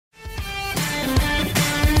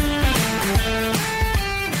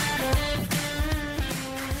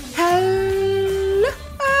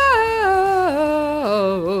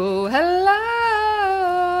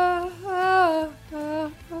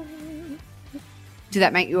Did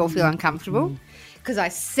that make you all feel uncomfortable? Because I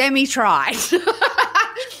semi-tried.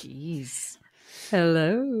 Jeez.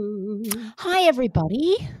 Hello. Hi,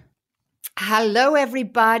 everybody. Hello,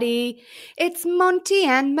 everybody. It's Monty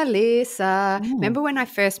and Melissa. Remember when I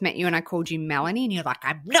first met you and I called you Melanie and you're like,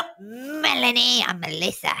 I'm not Melanie, I'm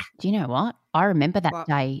Melissa. Do you know what? I remember that What?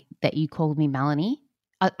 day that you called me Melanie.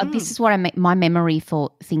 This is what my memory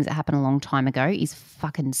for things that happened a long time ago is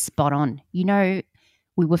fucking spot on. You know,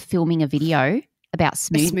 we were filming a video about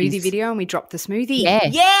smoothies. A smoothie video and we dropped the smoothie. Yeah.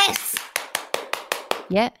 Yes.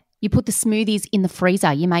 Yeah. You put the smoothies in the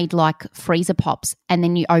freezer. You made like freezer pops and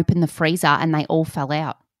then you opened the freezer and they all fell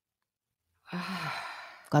out.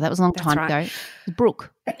 God, that was a long time ago.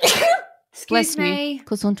 Brooke. Excuse me.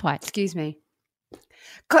 Gesundheit. Excuse me.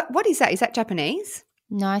 What is that? Is that Japanese?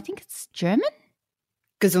 No, I think it's German.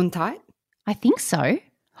 Gesundheit? I think so.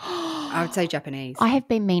 I would say Japanese. I have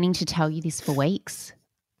been meaning to tell you this for weeks.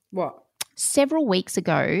 What? Several weeks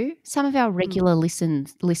ago, some of our regular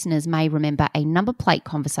listeners may remember a number plate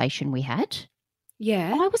conversation we had.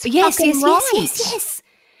 Yeah. I was fucking right. Yes.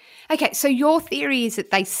 Okay, so your theory is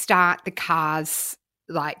that they start the cars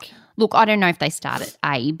like... Look, I don't know if they start at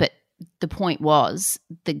A, but the point was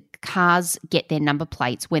the cars get their number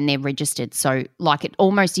plates when they're registered. So like it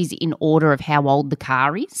almost is in order of how old the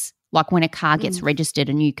car is. Like when a car gets registered,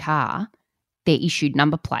 a new car, they're issued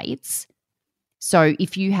number plates. So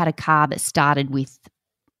if you had a car that started with,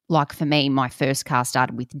 like for me, my first car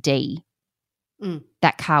started with D,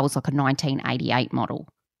 that car was like a 1988 model.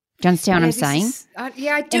 Do you understand what I'm saying?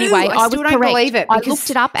 Yeah, I do. Anyway, I still was don't correct. believe it. I looked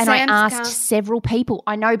it up and I asked several people.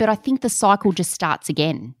 I know, but I think the cycle just starts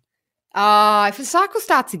again. If the cycle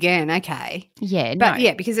starts again, okay. Yeah, but no.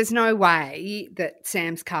 yeah, because there's no way that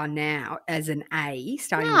Sam's car now as an A,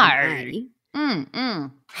 starting with an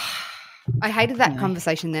A. I hated that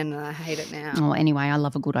conversation then and I hate it now. Oh, anyway, I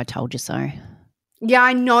love a good I told you so. Yeah,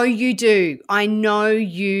 I know you do. I know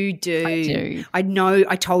you do. I do. I know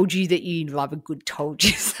I told you that you love a good told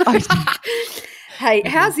you so. Hey,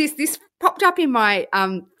 how's this? This popped up in my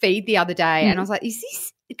feed the other day and I was like,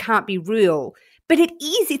 it can't be real. But it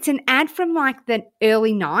is. It's an ad from like the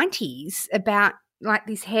early 90s about like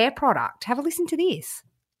this hair product. Have a listen to this.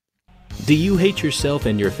 Do you hate yourself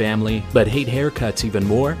and your family, but hate haircuts even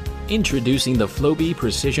more? Introducing the Flowbee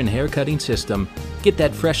Precision Haircutting System. Get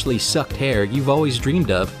that freshly sucked hair you've always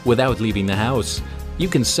dreamed of without leaving the house. You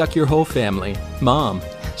can suck your whole family, mom,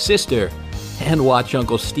 sister, and watch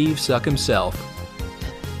Uncle Steve suck himself.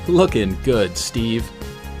 Looking good, Steve.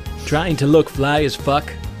 Trying to look fly as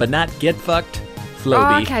fuck, but not get fucked?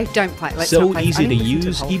 Flowbee. Oh, okay, don't play. Let's so not play. easy to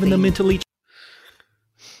use, even the mentally...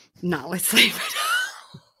 No, let's leave it.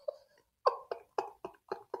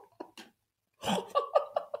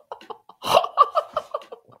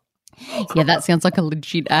 Yeah, that sounds like a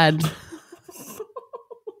legit ad.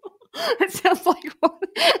 It sounds like what?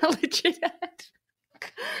 A legit ad.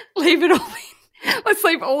 Leave it all in. Let's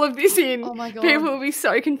leave all of this in. Oh, my God. People will be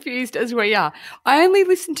so confused as we are. I didn't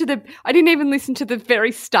even listen to the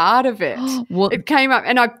very start of it. What? It came up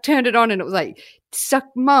and I turned it on and it was like, suck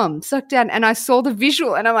mum, suck dad. And I saw the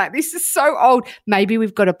visual and I'm like, this is so old. Maybe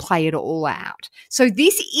we've got to play it all out. So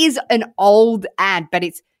this is an old ad, but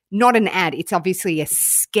it's not an ad. It's obviously a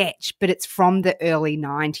sketch, but it's from the early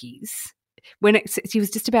 90s. She was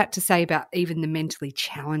just about to say about even the mentally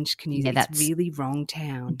challenged can use it. It's really wrong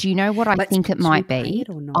town. Do you know what I think it might be?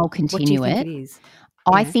 I'll continue what do you it. think it is?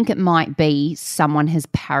 I think it might be someone has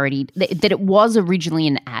parodied that it was originally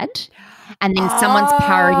an ad and then someone's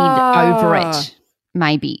parodied over it.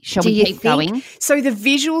 Maybe. Shall we keep going? So the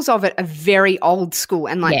visuals of it are very old school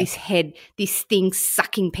and like this thing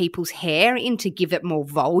sucking people's hair in to give it more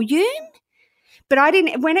volume. But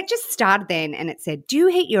when it just started then and it said, do you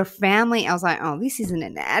hate your family? I was like, oh, this isn't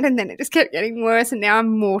an ad. And then it just kept getting worse and now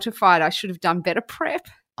I'm mortified. I should have done better prep.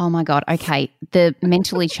 Oh, my God. Okay. The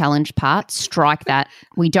mentally challenged part, strike that.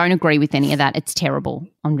 We don't agree with any of that. It's terrible.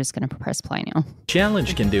 I'm just going to press play now.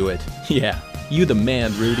 Challenge can do it. Yeah, you the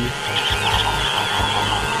man, Rudy.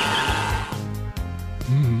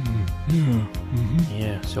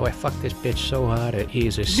 Yeah, so I fucked this bitch so hard her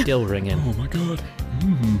ears are still ringing. Oh my God.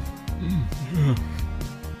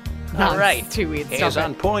 All right. Too weird. Hair's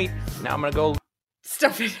on point. Now I'm going to go...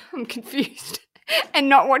 Stop it. I'm confused. And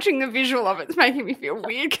not watching the visual of it's making me feel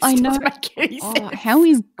weird because I it know. doesn't make any sense. How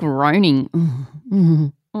he's groaning.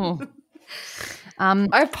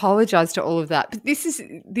 I apologise to all of that, but this is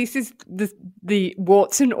the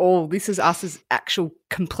warts and all. This is us as actual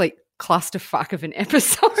complete clusterfuck of an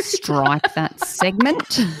episode. Strike that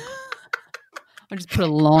segment. I just put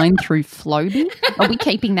a line through Flowbee. Are we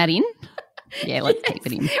keeping that in? Yeah, let's keep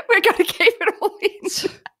it in. We're going to keep it all in.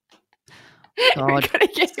 God.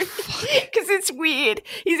 Because it's weird.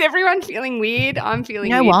 Is everyone feeling weird? I'm feeling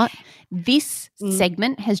You know weird. what? This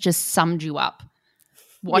segment has just summed you up.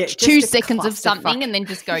 Watch just 2 a seconds of clusterfuck. something and then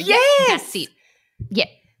just go, Yes! that's it. Yeah,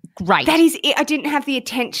 great. That is it. I didn't have the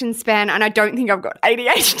attention span, and I don't think I've got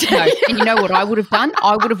ADHD. No, and you know what I would have done?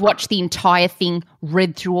 I would have watched the entire thing,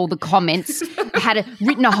 read through all the comments,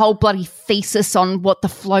 written a whole bloody thesis on what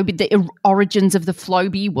the origins of the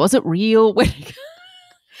Floby. Was it real?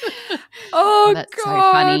 Oh, That's so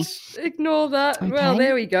gosh. funny. Ignore that. Okay. Well,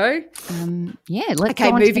 there we go. Let's Okay,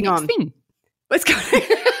 go on to the moving next on. thing. Let's go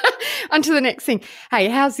on to the next thing. Hey,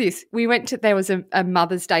 how's this? We went to, there was a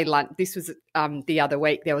Mother's Day lunch. This was the other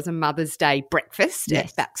week. There was a Mother's Day breakfast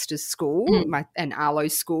at Baxter's school and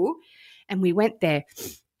Arlo's school. And we went there.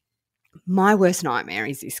 My worst nightmare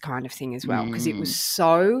is this kind of thing as well, because it was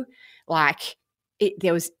so like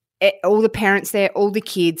there was all the parents there, all the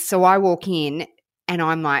kids. So I walk in and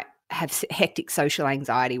I'm like, have hectic social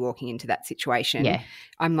anxiety walking into that situation. Yeah.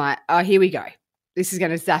 I'm like, oh, here we go. This is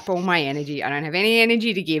going to zap all my energy. I don't have any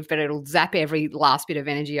energy to give, but it'll zap every last bit of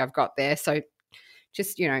energy I've got there. So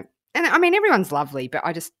just, and I mean, everyone's lovely, but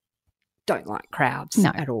I just don't like crowds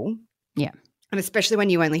at all. Yeah. And especially when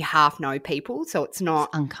you only half know people. So it's not.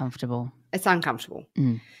 Uncomfortable. It's uncomfortable.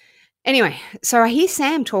 Mm. Anyway, so I hear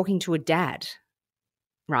Sam talking to a dad,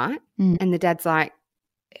 right? Mm. And the dad's like,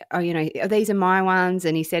 oh, these are my ones.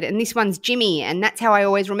 And he said, and this one's Jimmy. And that's how I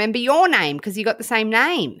always remember your name, because you got the same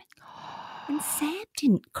name. And Sam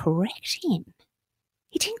didn't correct him.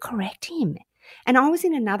 He didn't correct him. And I was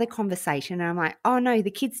in another conversation and I'm like, oh, no,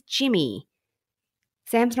 the kid's Jimmy.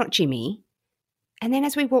 Sam's not Jimmy. And then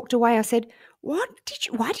as we walked away, I said, why did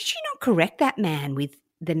you not correct that man with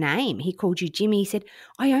the name? He called you Jimmy. He said,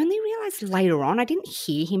 I only realised later on I didn't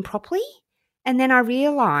hear him properly. And then I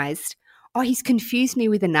realised, oh, he's confused me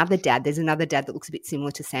with another dad. There's another dad that looks a bit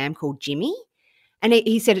similar to Sam called Jimmy. And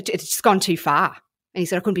he said it's just gone too far. And he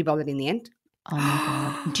said I couldn't be bothered in the end. Oh,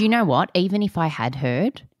 my God. Do you know what? Even if I had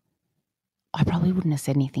heard, I probably wouldn't have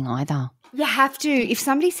said anything either. You have to. If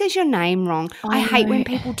somebody says your name wrong, I hate when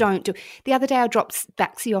people don't do. The other day I dropped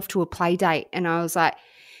Baxi off to a play date and I was like,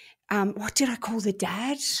 what did I call the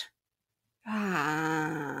dad?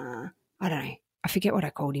 I don't know. I forget what I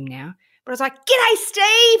called him now. But I was like, g'day,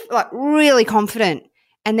 Steve, like really confident.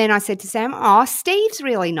 And then I said to Sam, oh, Steve's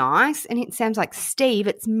really nice. And Sam's like, Steve,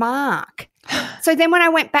 it's Mark. So then when I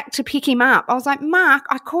went back to pick him up, I was like, Mark,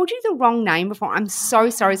 I called you the wrong name before. I'm so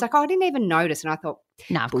sorry. He's like, oh, I didn't even notice. And I thought,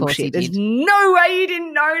 no, of course you There's did. no way you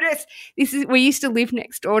didn't notice. We used to live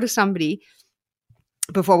next door to somebody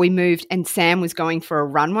before we moved, and Sam was going for a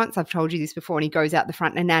run once. I've told you this before, and he goes out the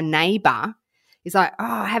front, and our neighbour is like,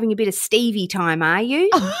 oh, having a bit of Stevie time, are you?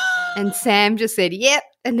 And Sam just said, yep,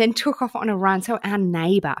 and then took off on a run. So our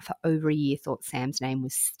neighbour for over a year thought Sam's name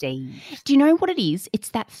was Steve. Do you know what it is? It's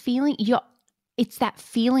that feeling it's that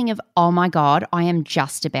feeling of, oh my God, I am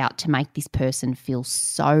just about to make this person feel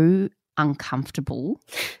so uncomfortable.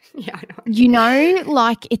 Yeah, I know. You know,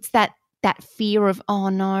 like it's that fear of, oh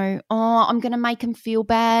no, I'm going to make him feel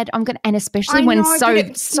bad. And especially when it's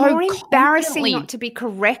more embarrassing confidently- not to be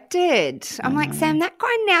corrected. I'm like, Sam, that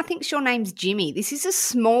guy now thinks your name's Jimmy. This is a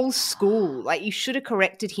small school. Like, you should have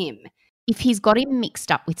corrected him. If he's got him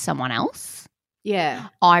mixed up with someone else, Yeah.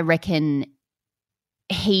 I reckon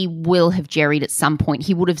he will have jerried at some point.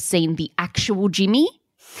 He would have seen the actual Jimmy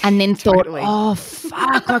and then Totally. thought, oh,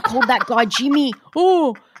 fuck, I called that guy Jimmy.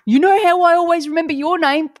 Oh, you know how I always remember your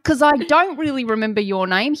name? Because I don't really remember your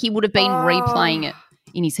name. He would have been replaying it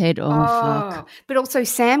in his head. Oh, fuck. But also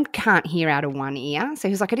Sam can't hear out of one ear. So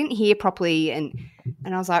he was like, I didn't hear properly. And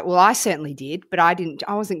I was like, well, I certainly did, but I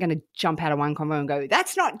wasn't going to jump out of one convo and go,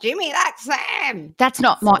 that's not Jimmy, that's Sam. That's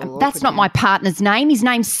not my partner's name. His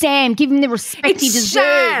name's Sam. Give him the respect he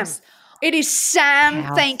deserves. Sam. It is Sam.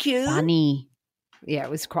 How Thank you. Funny. Yeah, it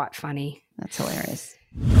was quite funny. That's hilarious.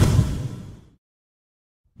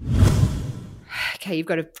 Okay, you've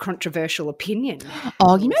got a controversial opinion.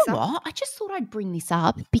 Oh, you know Melissa. what? I just thought I'd bring this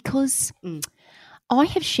up because I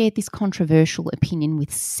have shared this controversial opinion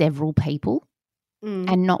with several people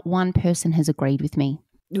and not one person has agreed with me.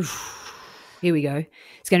 Oof. Here we go.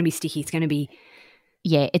 It's going to be sticky. It's going to be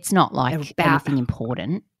Yeah, it's not like About- anything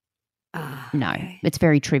important. No, okay. it's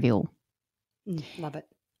very trivial. Love it.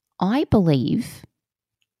 I believe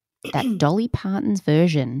that Dolly Parton's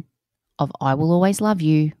version of I Will Always Love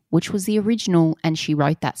You, which was the original and she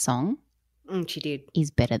wrote that song, She did.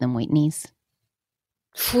 is better than Whitney's.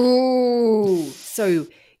 Ooh. So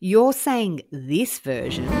you're saying this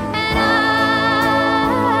version.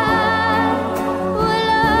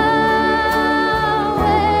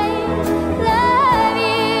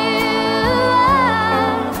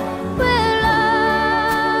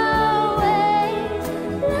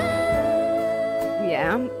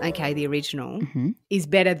 okay, the original, Mm-hmm. is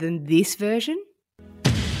better than this version?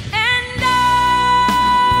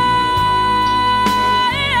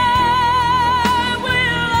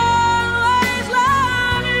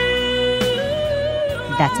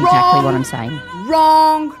 That's exactly what I'm saying.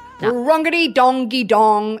 Wrong. No. Wrongity dongy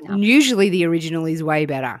dong. No. Usually the original is way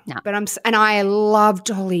better. No. But and I love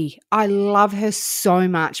Dolly. I love her so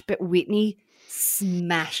much. But Whitney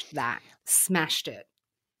smashed that. Smashed it.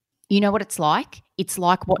 You know what it's like? It's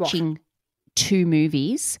like watching two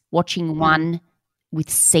movies, watching one with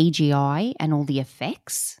CGI and all the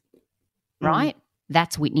effects, right?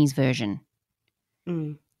 That's Whitney's version.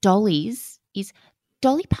 Mm.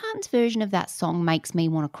 Dolly Parton's version of that song makes me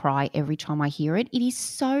want to cry every time I hear it. It is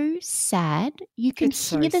so sad. You can It's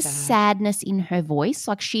so hear the sad. sadness in her voice,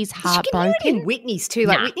 like she's You can hear heartbroken. it in Whitney's too.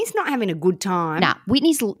 Like Nah. Whitney's not having a good time. Nah,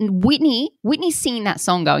 Whitney's singing that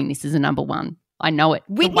song going, this is a number one. I know it.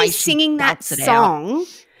 The way Whitney's she singing that belts it out. song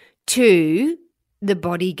to The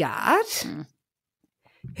Bodyguard, Mm.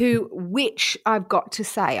 which I've got to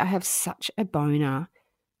say, I have such a boner.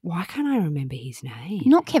 Why can't I remember his name?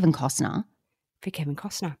 Not Kevin Costner. For Kevin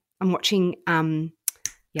Costner. I'm watching Yellowstone.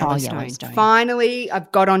 Yellowstone. Finally,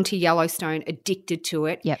 I've got onto Yellowstone, addicted to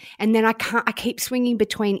it. Yep. And then I keep swinging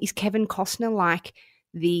between, is Kevin Costner like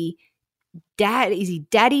the dad? Is he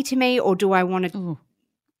daddy to me, or do I want to Ooh.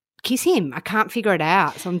 kiss him? I can't figure it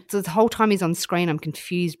out. So the whole time he's on screen, I'm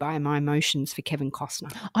confused by my emotions for Kevin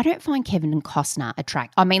Costner. I don't find Kevin and Costner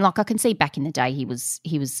attractive. I mean, like I can see back in the day he was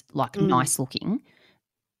like nice looking.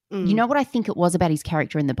 Mm. You know what I think it was about his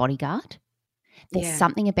character in The Bodyguard? There's Yeah.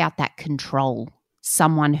 something about that control,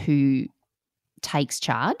 someone who takes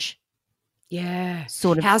charge, Yeah.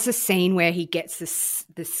 sort of. How's the scene where he gets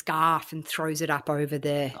the scarf and throws it up over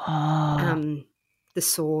the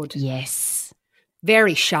sword? Yes.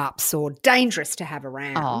 Very sharp sword, dangerous to have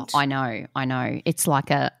around. Oh, I know. It's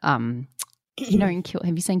like a you know,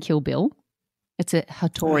 have you seen Kill Bill? It's a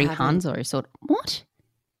Hattori haven't. Hanzo sort. What?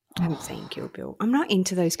 I haven't seen Kill Bill. I'm not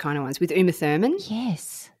into those kind of ones with Uma Thurman.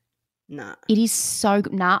 Yes. No. It is so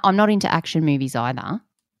good. Nah, I'm not into action movies either,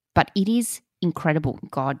 but it is incredible.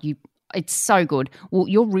 God, it's so good. Well,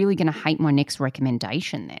 you're really going to hate my next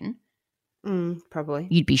recommendation then. Probably.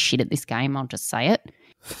 You'd be shit at this game, I'll just say it.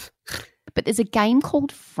 But there's a game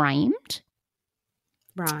called Framed.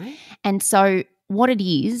 Right. And so what it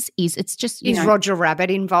is it's just, Is Roger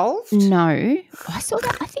Rabbit involved? No. I saw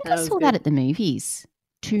that. I think That I was saw good. that at the movies.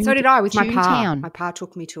 So did I with my pa. Toontown. My pa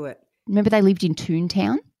took me to it. Remember they lived in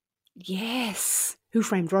Toontown? Yes. Who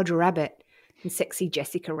Framed Roger Rabbit and Sexy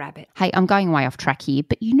Jessica Rabbit? Hey, I'm going way off track here,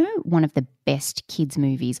 but you know one of the best kids'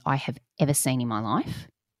 movies I have ever seen in my life?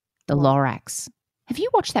 The Lorax. Have you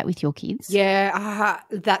watched that with your kids? Yeah,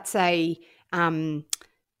 that's a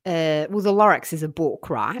the Lorax is a book,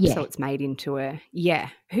 right? Yeah. So it's made into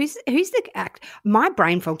who's the act? My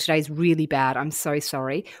brain fog today is really bad. I'm so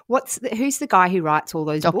sorry. Who's the guy who writes all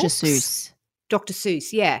those Dr. books? Seuss. Dr.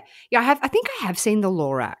 Seuss, yeah. I think I have seen the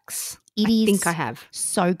Lorax. It I is think I have.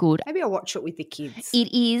 so good. Maybe I'll watch it with the kids.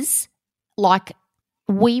 It is like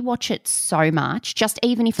we watch it so much, just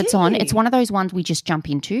even if it's on. you? It's one of those ones we just jump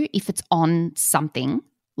into if it's on something.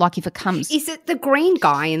 Like if it comes. Is it the green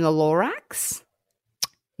guy in the Lorax?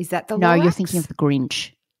 Is that the No, Lorax? you're thinking of the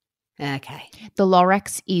Grinch. Okay. The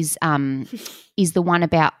Lorax is the one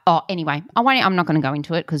about. Oh, anyway, I'm not going to go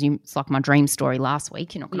into it because it's like my dream story last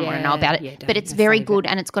week. You're not going to want to know about it, yeah, but don't. it's very Save good it.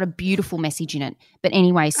 and it's got a beautiful message in it. But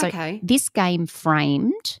anyway, so Okay. this game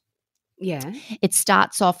Framed, Yeah. it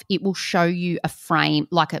starts off. It will show you a frame,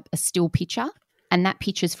 like a still picture, and that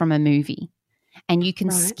picture's from a movie, and you can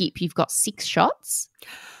Right. skip. You've got 6 shots.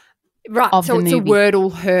 Right, Of so the it's movie. a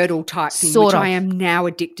Wordle hurdle type thing, Sort which of. I am now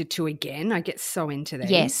addicted to again. I get so into these.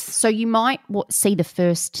 Yes. So you might see the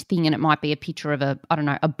first thing and it might be a picture of a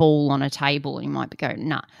ball on a table. And you might go,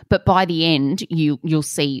 nah. But by the end, you'll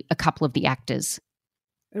see a couple of the actors.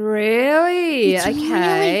 Really? It's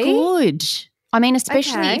okay. really good. I mean,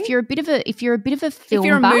 especially Okay. if you're a bit of a film If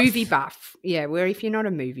you're a buff. movie buff. Yeah, where if you're not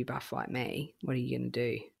a movie buff like me, what are you going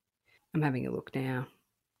to do? I'm having a look now.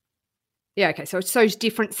 Yeah, okay. So it's those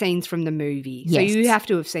different scenes from the movie. So Yes. you have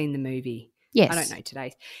to have seen the movie. Yes. I don't know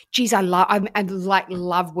today's. Geez, I love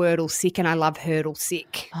Wordle Sick and I love Hurdle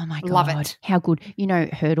Sick. Oh my God. Love it. How good. You know,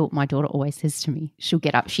 Hurdle, my daughter always says to me, she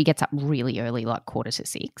gets up really early, like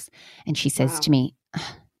 5:45, and she says Wow. to me,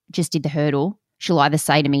 just did the hurdle. She'll either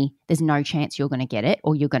say to me, there's no chance you're going to get it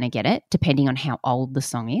or you're going to get it, depending on how old the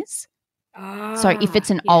song is. So if it's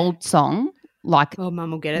an old song, like oh,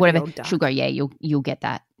 Mum will get it. the whatever, old duck. she'll go, yeah, you'll get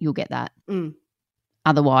that. You'll get that. Mm.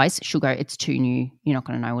 Otherwise, she'll go, it's too new. You're not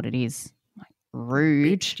going to know what it is. Like,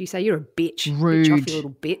 rude. Bitch. Do you say you're a bitch? Rude. Bitch off, you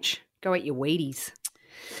little bitch. Go eat your Wheaties.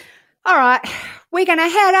 All right, we're going to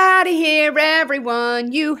head out of here,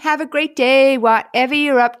 everyone. You have a great day, whatever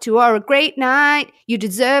you're up to, or a great night. You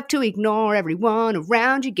deserve to ignore everyone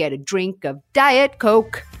around you. Get a drink of Diet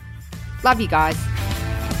Coke. Love you guys.